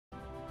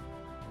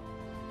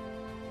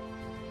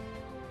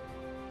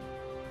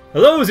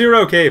Hello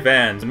 0K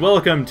fans, and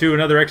welcome to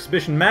another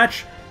exhibition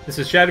match. This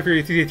is Shadow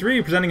Fury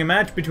 333 presenting a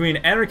match between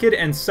Anarchid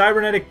and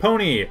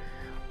CyberneticPony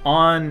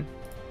on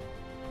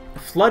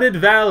Flooded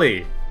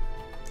Valley.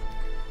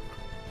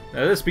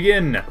 Now let's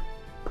begin.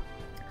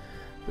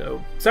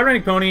 So,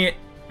 CyberneticPony,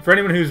 for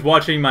anyone who's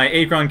watching my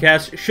Achron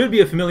cast, should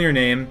be a familiar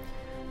name.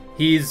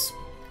 He's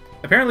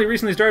apparently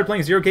recently started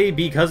playing 0K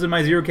because of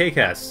my 0K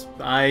casts.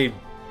 I'm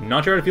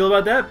not sure how to feel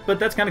about that, but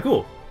that's kind of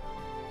cool.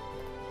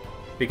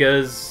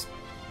 Because,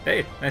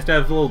 hey, nice to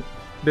have a little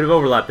bit of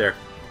overlap there.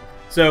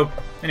 So,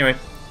 anyway.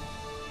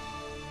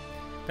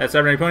 That's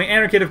CyberneticPony.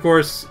 Anarchid, of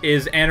course,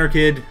 is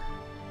Anarchid.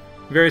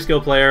 Very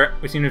skilled player.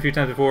 We've seen him a few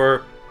times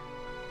before.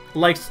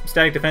 Likes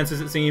static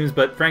defenses, it seems,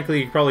 but frankly,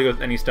 he could probably go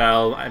with any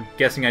style. I'm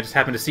guessing I just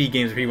happened to see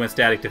games where he went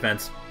static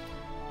defense.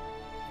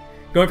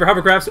 Going for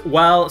Hovercrafts,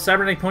 while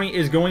CyberneticPony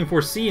is going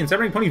for sea, and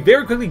CyberneticPony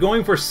very quickly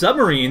going for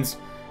submarines.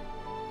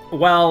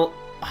 While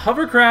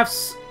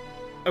Hovercrafts...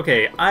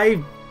 Okay,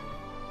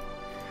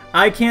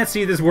 I can't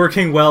see this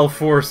working well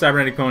for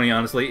CyberneticPony,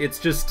 honestly. It's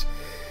just...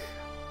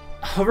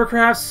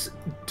 Hovercrafts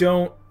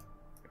don't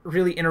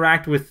really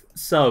interact with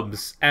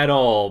subs at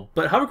all,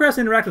 but Hovercrafts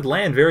interact with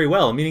land very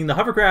well, meaning the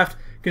Hovercraft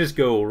can just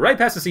go right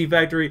past the sea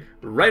factory,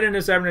 right into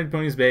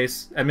CyberneticPony's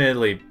base.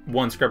 Admittedly,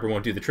 one scrubber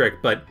won't do the trick,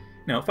 but,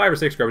 you know, 5 or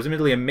 6 scrubbers.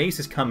 Admittedly, a mace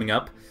is coming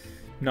up.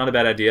 Not a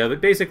bad idea, but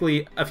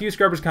basically, a few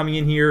scrubbers coming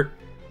in here,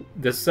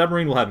 the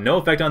submarine will have no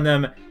effect on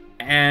them,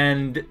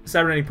 and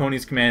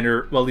CyberneticPony's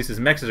commander, well, at least his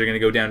mexes are going to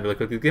go down really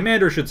quickly. The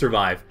commander should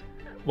survive.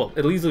 Well,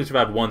 it'll easily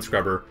survive one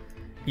scrubber.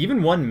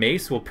 Even one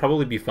mace will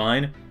probably be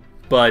fine,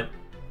 but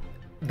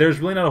there's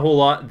really not a whole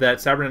lot that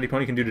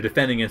CyberneticPony can do to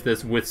defend against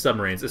this with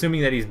submarines,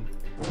 assuming that he's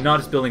not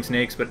just building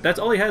snakes, but that's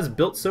all he has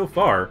built so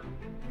far,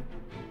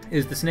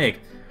 is the snake.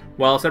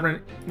 While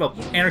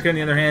Anarchid, on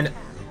the other hand,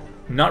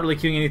 not really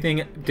queuing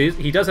anything.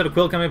 He does have a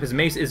quill coming up, his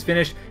mace is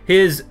finished,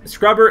 his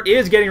scrubber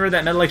is getting rid of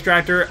that metal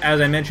extractor, as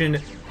I mentioned.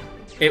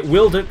 It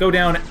will go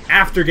down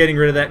after getting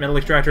rid of that metal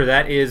extractor.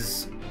 That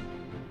is...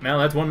 well,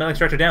 that's one metal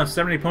extractor down.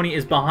 So CyberneticPony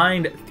is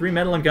behind 3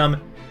 metal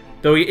income,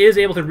 though he is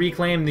able to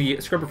reclaim the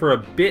scrubber for a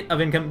bit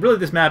of income. Really,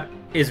 this map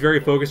is very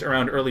focused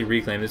around early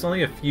reclaim. There's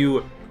only a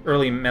few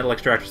early metal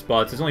extractor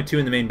spots. There's only 2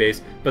 in the main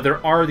base, but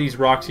there are these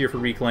rocks here for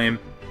reclaim,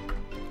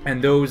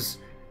 and those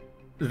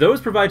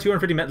provide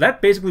 250 metal. That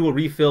basically will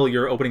refill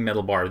your opening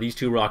metal bar. These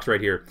 2 rocks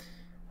right here,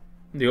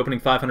 the opening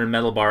 500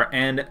 metal bar,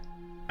 and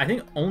I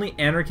think only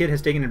Anarchid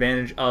has taken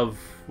advantage of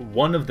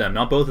one of them,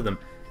 not both of them.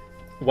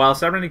 While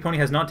CyberneticPony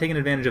has not taken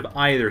advantage of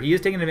either. He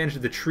is taking advantage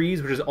of the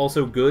trees, which is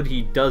also good.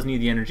 He does need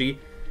the energy.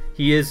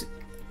 He is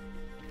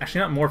actually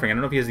not morphing. I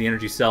don't know if he has the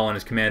energy cell on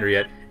his commander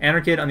yet.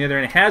 Anarchid, on the other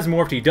hand, has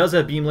morphed. He does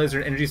have beam laser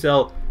and energy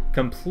cell.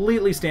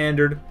 Completely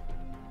standard.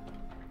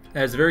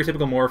 That's a very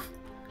typical morph.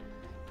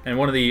 And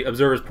one of the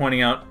observers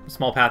pointing out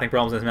small pathing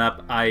problems in this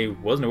map. I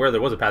wasn't aware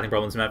there was a pathing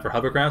problem in this map for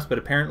Hovercrafts, but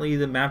apparently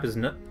the map is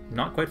not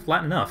quite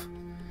flat enough.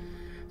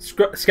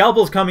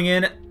 Scalpel's coming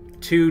in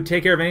to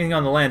take care of anything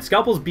on the land.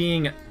 Scalpel's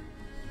being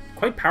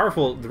quite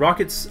powerful. The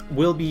rockets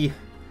will be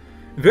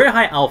very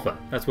high alpha.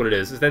 That's what it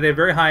is that they have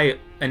very high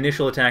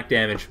initial attack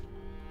damage.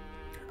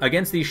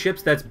 Against these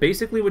ships, that's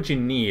basically what you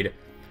need.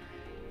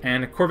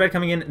 And a Corvette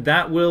coming in,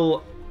 that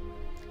will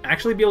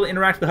actually be able to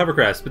interact with the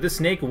Hovercrafts, but this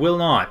snake will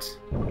not.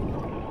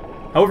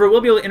 However, it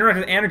will be able to interact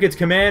with Anarchid's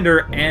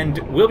commander, and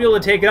will be able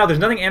to take it out. There's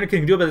nothing Anarchid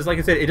can do about this. Like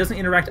I said, it doesn't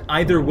interact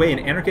either way,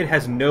 and Anarchid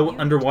has no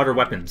underwater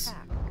weapons.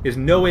 There's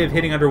no way of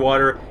hitting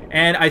underwater,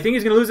 and I think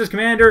he's going to lose his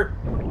commander.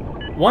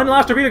 One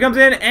last torpedo comes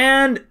in,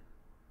 and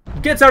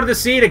gets out of the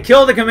sea to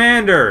kill the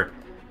commander,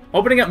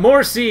 opening up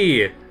more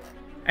sea.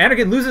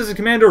 Anarchid loses his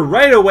commander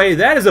right away.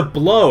 That is a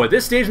blow. At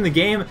this stage in the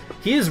game,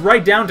 he is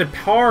right down to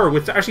par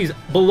with... actually, he's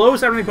below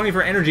CyberneticPony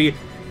for energy,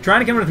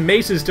 trying to come in with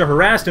maces to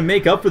harass to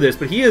make up for this,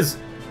 but he is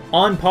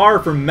on par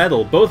for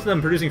metal, both of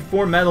them producing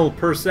 4 metal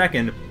per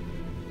second.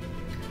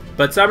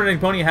 But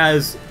CyberneticPony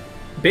has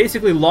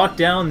basically locked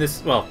down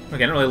this... well,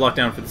 okay, not really locked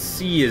down, for the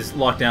sea is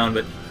locked down,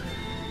 but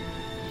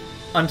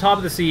on top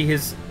of the sea, he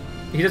doesn't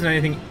have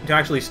anything to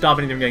actually stop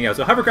anything from getting out.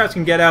 So Hovercrafts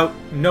can get out,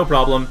 no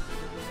problem,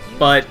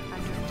 but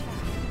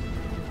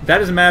that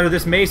doesn't matter.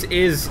 This mace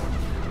is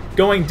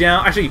going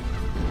down. Actually,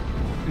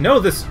 no,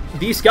 the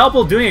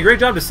Scalpel doing a great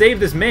job to save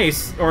this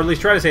mace, or at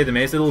least try to save the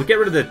mace. It'll get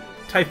rid of the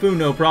Typhoon,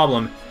 no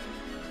problem.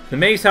 The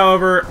mace,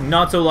 however,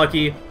 not so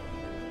lucky.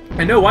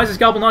 And no, why is the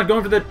Scalpel not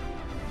going for the...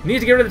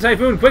 needs to get rid of the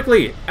Typhoon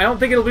quickly. I don't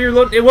think it'll be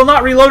reloaded. It will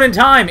not reload in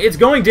time. It's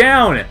going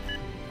down.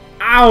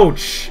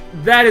 Ouch.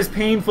 That is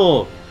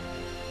painful.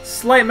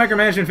 Slight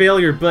micromanagement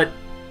failure, but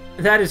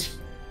that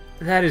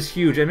is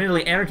huge.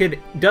 Admittedly, Anarchid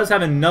does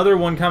have another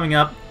one coming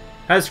up.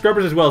 Has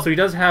scrubbers as well, so he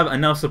does have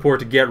enough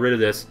support to get rid of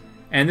this.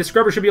 And this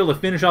scrubber should be able to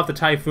finish off the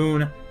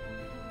Typhoon.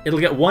 It'll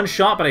get 1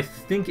 shot, but I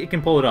think it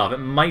can pull it off. It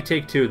might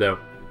take 2, though.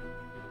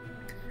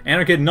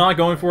 Anarchid not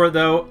going for it,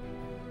 though.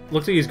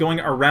 Looks like he's going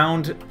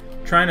around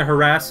trying to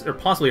harass, or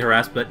possibly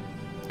harass, but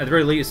at the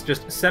very least,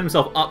 just set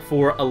himself up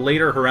for a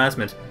later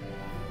harassment.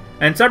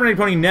 And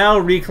CyberneticPony now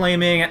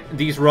reclaiming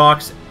these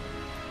rocks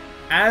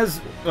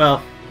as,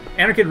 well,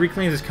 Anarchid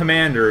reclaims his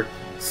commander.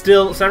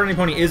 Still,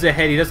 CyberneticPony is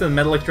ahead. He does have the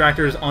metal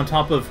extractors on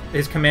top of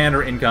his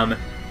commander income.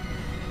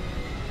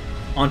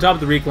 On top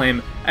of the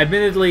reclaim.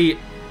 Admittedly,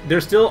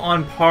 they're still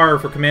on par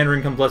for commander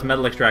income plus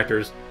metal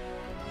extractors.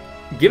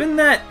 Given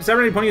that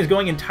CyberneticPony is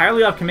going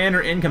entirely off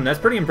commander income, that's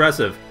pretty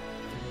impressive.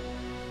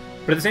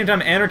 But at the same time,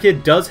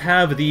 Anarchid does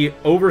have the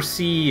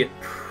oversea...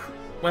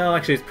 Well,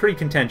 actually, it's pretty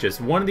contentious.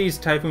 One of these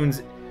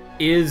Typhoons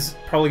is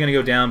probably going to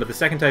go down, but the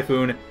second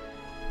Typhoon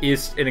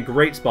is in a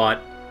great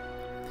spot.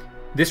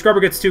 This scrubber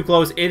gets too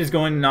close. It is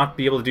going to not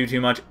be able to do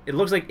too much. It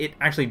looks like it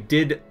actually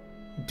did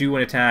do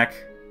an attack.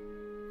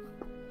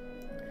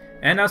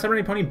 And now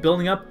CyberneticPony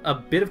building up a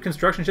bit of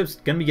construction ships.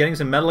 Going to be getting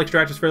some metal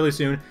extractors fairly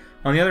soon.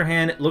 On the other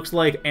hand, it looks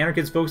like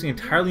Anarchid's focusing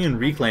entirely on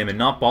reclaim and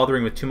not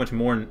bothering with too much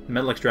more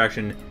metal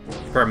extraction.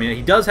 I mean,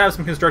 he does have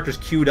some constructors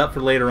queued up for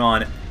later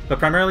on, but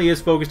primarily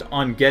is focused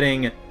on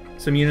getting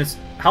some units,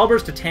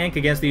 halberds to tank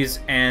against these,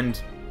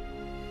 and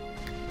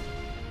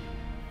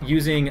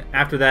using,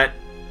 after that,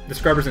 the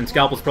scrubbers and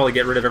scalpels to probably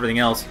get rid of everything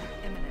else.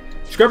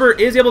 Scrubber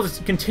is able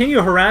to continue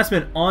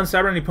harassment on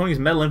CyberneticPony's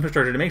metal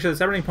infrastructure to make sure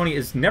that CyberneticPony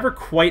is never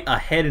quite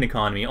ahead in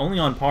economy, only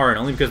on par and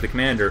only because of the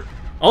commander.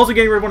 Also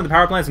getting rid of one of the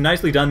power plants,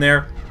 nicely done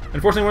there.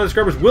 Unfortunately, one of the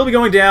scrubbers will be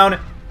going down,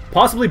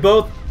 possibly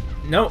both.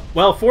 No,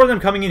 well, 4 of them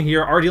coming in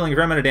here are dealing a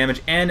fair amount of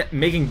damage and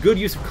making good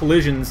use of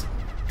collisions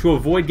to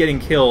avoid getting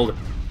killed.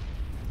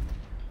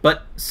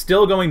 But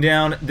still going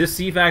down. This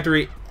sea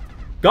factory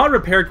got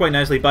repaired quite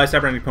nicely by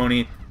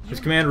CyberneticPony. His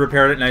commander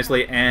repaired it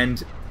nicely,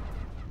 and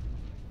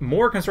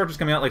more constructors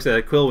coming out. Like I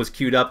said, Quill was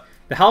queued up.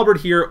 The halberd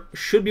here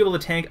should be able to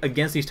tank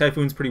against these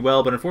Typhoons pretty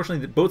well, but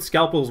unfortunately both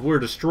scalpels were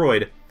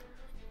destroyed.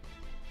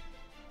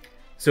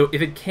 So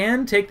if it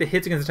can take the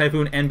hits against the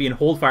Typhoon and be in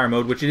hold fire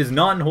mode, which it is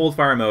not in hold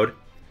fire mode,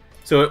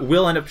 so it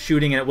will end up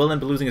shooting and it will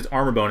end up losing its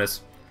armor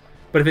bonus.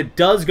 But if it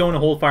does go into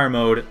hold fire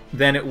mode,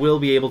 then it will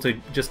be able to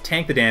just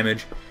tank the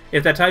damage.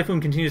 If that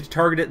Typhoon continues to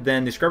target it,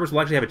 then the scrubbers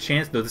will actually have a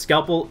chance, though the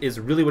scalpel is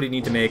really what you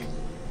need to make.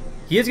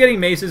 He is getting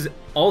maces,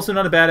 also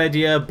not a bad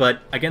idea,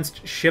 but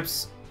against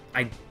ships,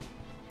 I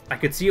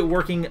could see it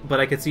working,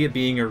 but I could see it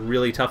being a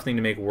really tough thing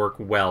to make work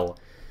well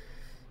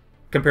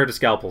compared to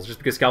scalpels, just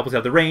because scalpels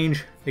have the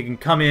range. They can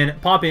come in,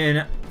 pop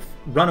in,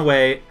 run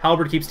away.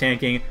 Halberd keeps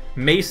tanking.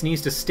 Mace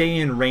needs to stay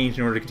in range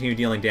in order to continue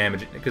dealing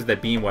damage because of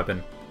that beam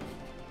weapon.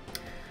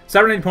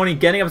 CyberneticPony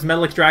getting up his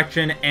metal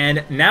extraction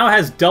and now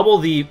has double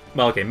the...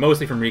 Well, okay,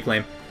 mostly from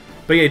reclaim.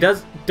 But yeah,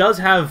 it does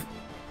have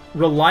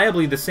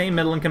reliably the same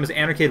metal income as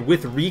Anarchid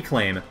with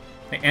reclaim.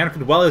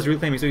 Anarchid well as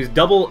reclaiming, so he's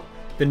double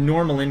the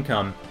normal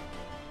income.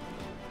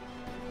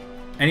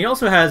 And he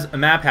also has a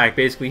map hack,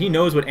 basically. He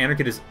knows what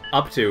Anarchid is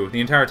up to the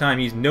entire time.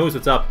 He knows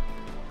what's up.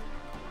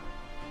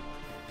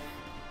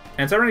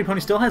 And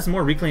CyberneticPony still has some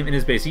more reclaim in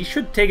his base. He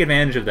should take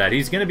advantage of that.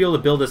 He's going to be able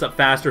to build this up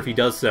faster if he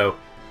does so.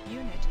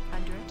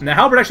 And the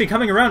halberd actually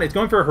coming around, it's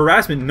going for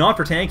harassment, not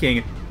for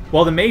tanking,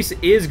 while the mace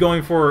is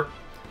going for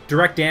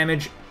direct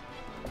damage.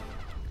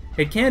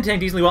 It can tank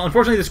decently well.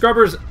 Unfortunately, the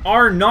scrubbers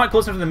are not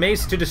close enough to the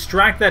mace to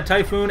distract that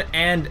Typhoon,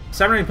 and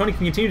CyberneticPony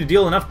can continue to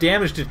deal enough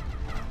damage to,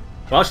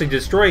 well, actually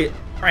destroy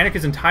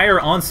Anarchid's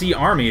entire on-sea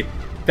army.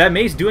 That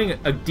mace doing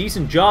a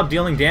decent job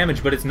dealing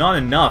damage, but it's not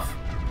enough.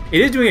 It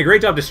is doing a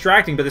great job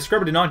distracting, but the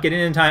scrubber did not get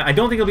in time. I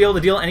don't think it'll be able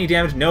to deal any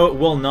damage. No, it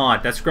will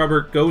not. That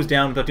scrubber goes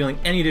down without dealing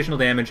any additional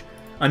damage.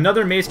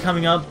 Another mace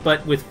coming up,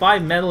 but with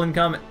 5 metal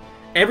income,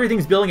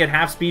 everything's building at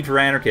half speed for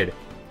Anarchid.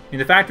 In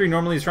the factory,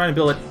 normally is trying to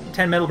build at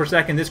 10 metal per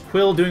second. This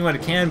Quill doing what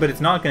it can, but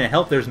it's not going to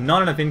help. There's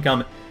not enough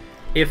income.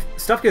 If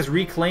stuff gets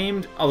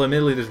reclaimed, although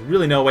admittedly there's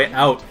really no way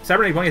out,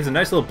 CyberneticPony has a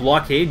nice little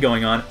blockade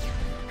going on.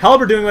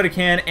 Halberd doing what it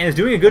can, and is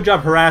doing a good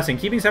job harassing,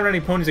 keeping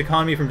CyberneticPony's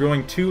economy from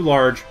growing too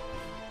large.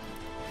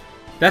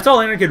 That's all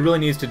Anarchid really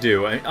needs to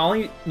do. All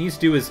he needs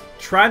to do is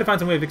try to find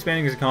some way of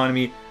expanding his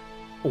economy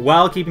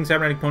while keeping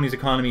CyberneticPony's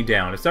economy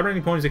down. If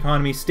CyberneticPony's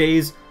economy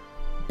stays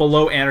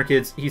below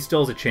Anarchid's, he still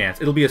has a chance.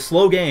 It'll be a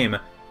slow game,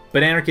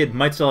 but Anarchid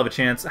might still have a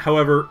chance.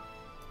 However,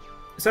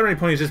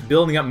 CyberneticPony is just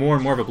building up more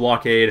and more of a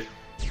blockade.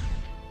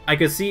 I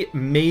could see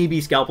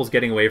maybe Scalpel's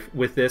getting away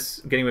with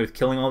this, getting away with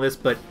killing all this,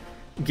 but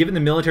given the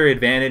military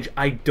advantage,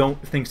 I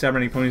don't think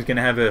CyberneticPony is going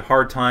to have a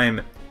hard time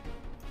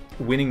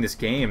winning this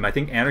game. I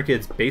think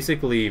Anarchid's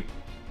basically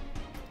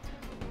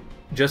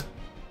just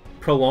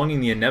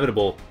prolonging the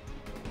inevitable.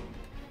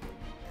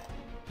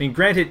 I mean,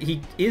 granted,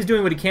 he is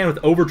doing what he can with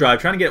Overdrive,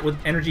 trying to get what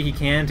energy he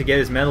can to get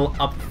his metal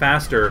up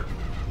faster.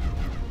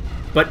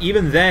 But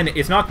even then,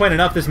 it's not quite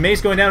enough. This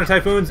mace going down to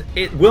Typhoons,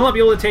 it will not be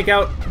able to take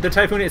out the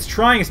Typhoon. It's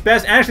trying its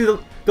best. Actually,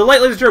 the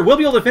Light Laser Turret will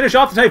be able to finish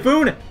off the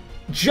Typhoon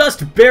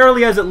just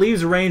barely as it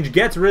leaves range,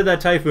 gets rid of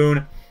that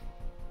Typhoon.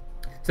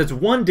 So it's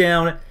one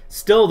down.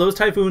 Still, those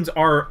Typhoons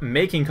are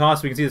making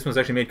costs. We can see this one's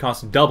actually made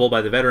costs double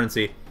by the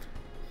veterancy.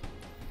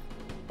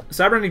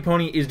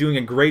 CyberneticPony is doing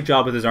a great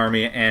job with his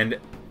army and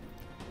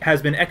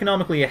has been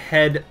economically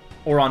ahead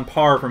or on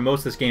par for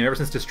most of this game ever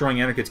since destroying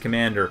Anarchid's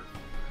commander.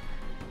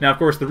 Now, of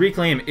course, the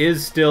reclaim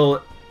is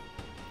still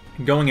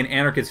going in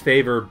Anarchid's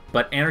favor,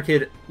 but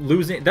Anarchid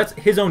losing... That's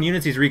his own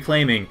units he's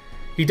reclaiming.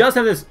 He does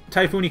have this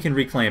Typhoon he can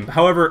reclaim.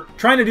 However,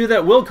 trying to do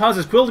that will cause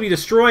his quill to be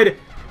destroyed.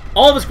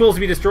 All of his quills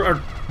to be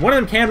destroyed... One of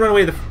them can run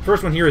away. The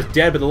first one here is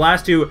dead, but the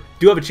last two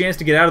do have a chance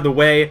to get out of the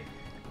way.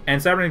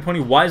 And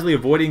CyberneticPony wisely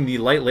avoiding the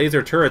light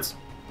laser turrets.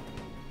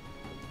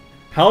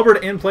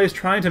 Halberd in place,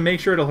 trying to make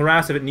sure it'll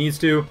harass if it needs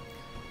to.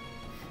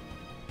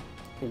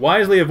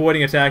 Wisely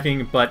avoiding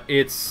attacking, but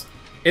it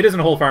isn't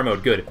a whole fire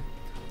mode. Good.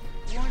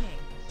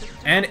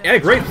 And at a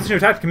great position to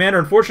attack the commander.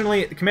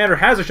 Unfortunately, the commander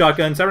has a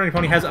shotgun.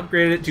 CyberneticPony has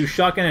upgraded it to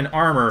shotgun and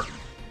armor.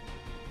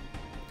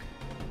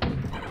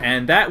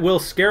 And that will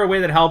scare away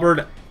that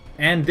halberd.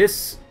 And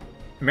this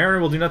Mariner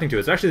will do nothing to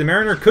it. So actually, the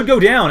Mariner could go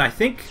down. I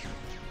think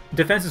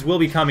defenses will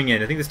be coming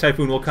in. I think this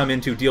Typhoon will come in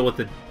to deal with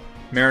the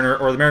Mariner,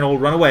 or the Mariner will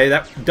run away.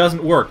 That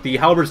doesn't work. The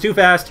halberd's too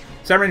fast.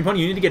 CyberneticPony,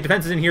 you need to get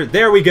defenses in here.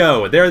 There we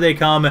go. There they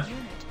come.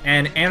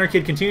 And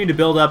Anarchid continuing to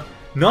build up.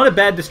 Not a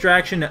bad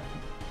distraction.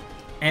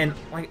 And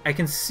like, I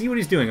can see what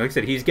he's doing. Like I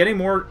said, he's getting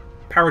more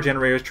power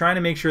generators, trying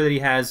to make sure that he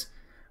has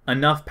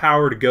enough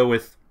power to go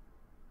with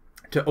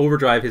to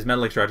overdrive his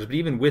metal extractors. But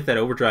even with that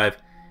overdrive,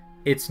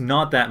 it's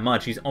not that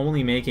much. He's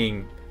only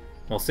making,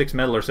 well, 6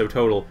 metal or so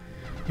total.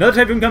 Another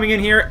Typhoon coming in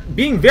here,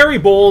 being very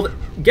bold,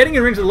 getting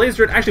in range of the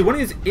laser turret. Actually, one of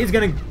these is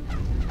going to,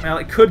 well,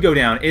 it could go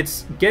down.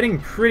 It's getting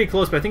pretty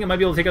close, but I think it might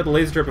be able to take out the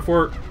laser turret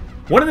before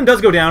one of them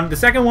does go down. The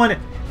second one,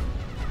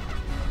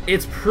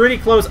 it's pretty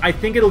close. I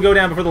think it'll go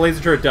down before the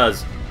laser turret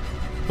does.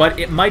 But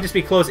it might just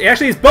be close. It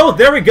actually is both.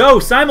 There we go.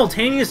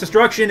 Simultaneous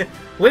destruction.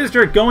 Laser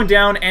turret going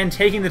down and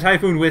taking the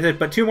Typhoon with it.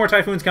 But 2 more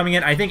Typhoons coming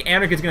in. I think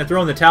Anarchid's going to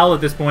throw in the towel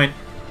at this point.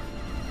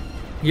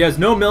 He has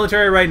no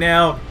military right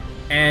now.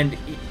 And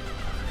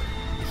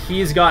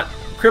he's got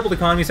crippled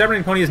economy.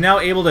 CyberneticPony is now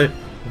able to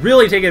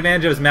really take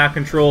advantage of his map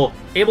control.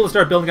 Able to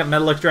start building up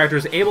metal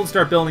extractors. Able to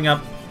start building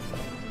up...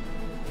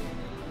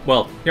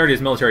 Well, he already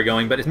has military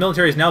going. But his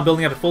military is now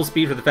building up at full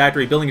speed for the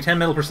factory. Building 10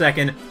 metal per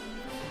second.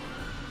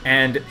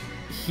 And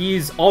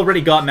he's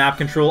already got map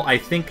control. I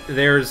think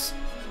there's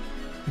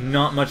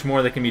not much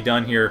more that can be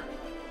done here.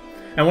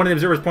 And one of the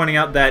observers pointing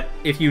out that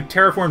if you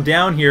terraform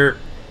down here,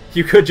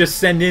 you could just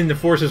send in the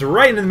forces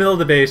right in the middle of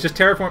the base. Just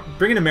terraform,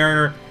 bring in a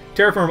Mariner,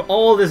 terraform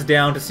all this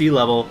down to sea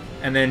level,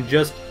 and then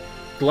just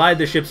glide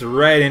the ships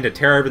right in to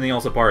tear everything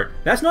else apart.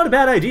 That's not a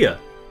bad idea.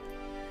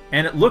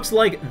 And it looks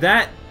like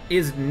that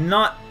is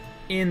not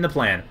in the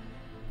plan.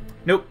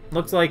 Nope,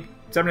 looks like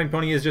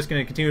CyberneticPony is just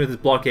going to continue with his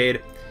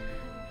blockade.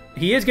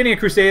 He is getting a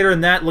Crusader,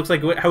 and that looks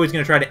like how he's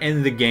going to try to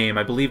end the game.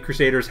 I believe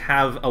Crusaders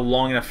have a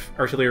long enough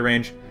artillery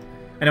range.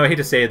 I know I hate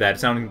to say that,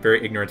 sounding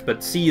very ignorant,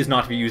 but C is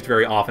not to be used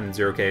very often in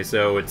 0K,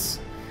 so it's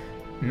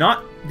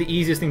not the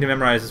easiest thing to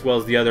memorize as well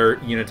as the other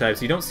unit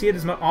types. You don't see it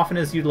as often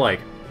as you'd like.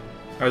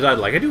 Or as I'd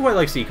like. I do quite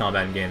like C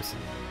combat in games.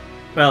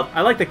 Well,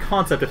 I like the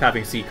concept of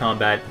having C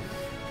combat.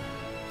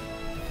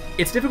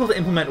 It's difficult to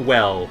implement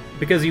well,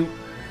 because you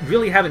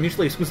really have it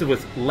mutually exclusive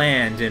with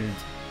land, and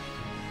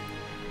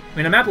I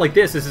mean, a map like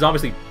this is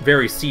obviously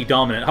very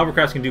C-dominant.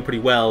 Hovercrafts can do pretty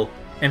well.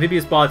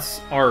 Amphibious bots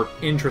are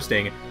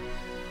interesting.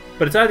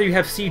 But it's either you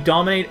have C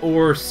dominate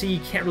or C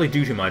can't really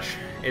do too much.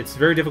 It's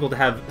very difficult to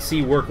have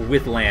C work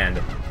with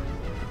land.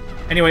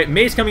 Anyway,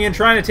 Mace coming in,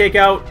 trying to take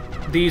out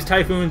these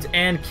Typhoons,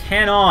 and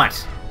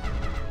cannot.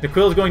 The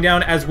Quill's going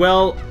down as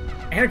well.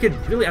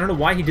 Anarchid, really, I don't know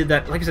why he did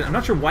that. Like I said, I'm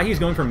not sure why he's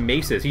going for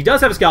Maces. He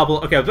does have a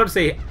Scalpel. Okay, I was about to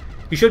say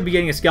he should be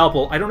getting a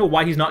Scalpel. I don't know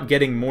why he's not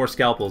getting more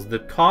Scalpels. The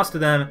cost of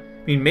them...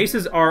 I mean,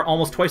 Maces are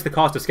almost twice the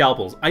cost of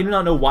Scalpels. I do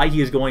not know why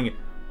he is going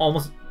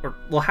almost... Or,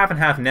 well, half and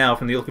half now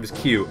from the look of his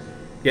queue.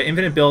 Yeah,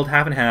 infinite build,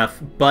 half and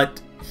half. But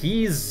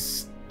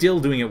he's still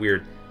doing it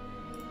weird.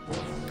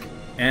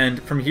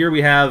 And from here we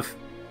have...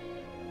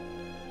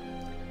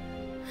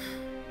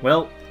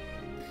 Well,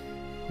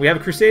 we have a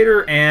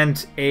Crusader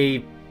and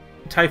a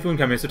Typhoon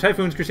coming in. So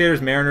Typhoons,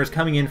 Crusaders, Mariners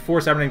coming in for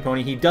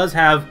CyberneticPony. He does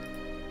have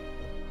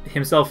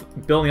himself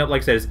building up,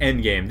 like I said, his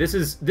endgame.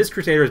 This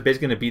Crusader is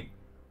basically going to beat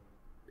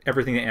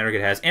everything that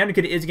Anarchid has.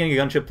 Anarchid is getting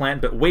a gunship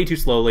plant, but way too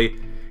slowly.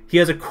 He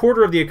has a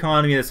quarter of the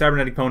economy that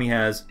CyberneticPony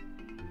has.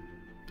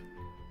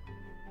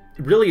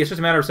 Really, it's just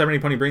a matter of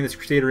CyberneticPony bringing this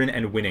Crusader in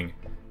and winning.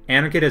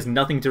 Anarchid has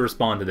nothing to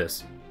respond to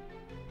this.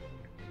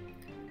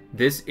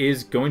 This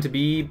is going to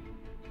be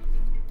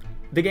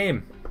the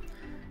game.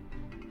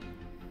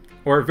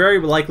 Or it very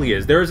likely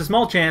is. There is a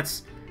small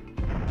chance,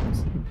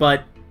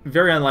 but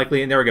very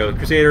unlikely. And there we go.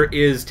 Crusader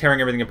is tearing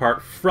everything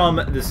apart from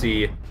the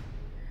sea.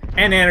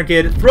 And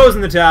Anarchid throws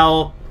in the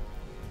towel,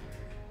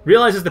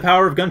 realizes the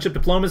power of gunship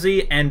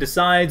diplomacy, and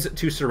decides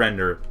to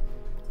surrender.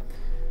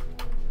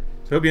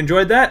 So I hope you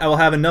enjoyed that. I will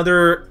have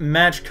another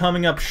match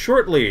coming up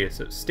shortly,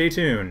 so stay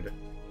tuned.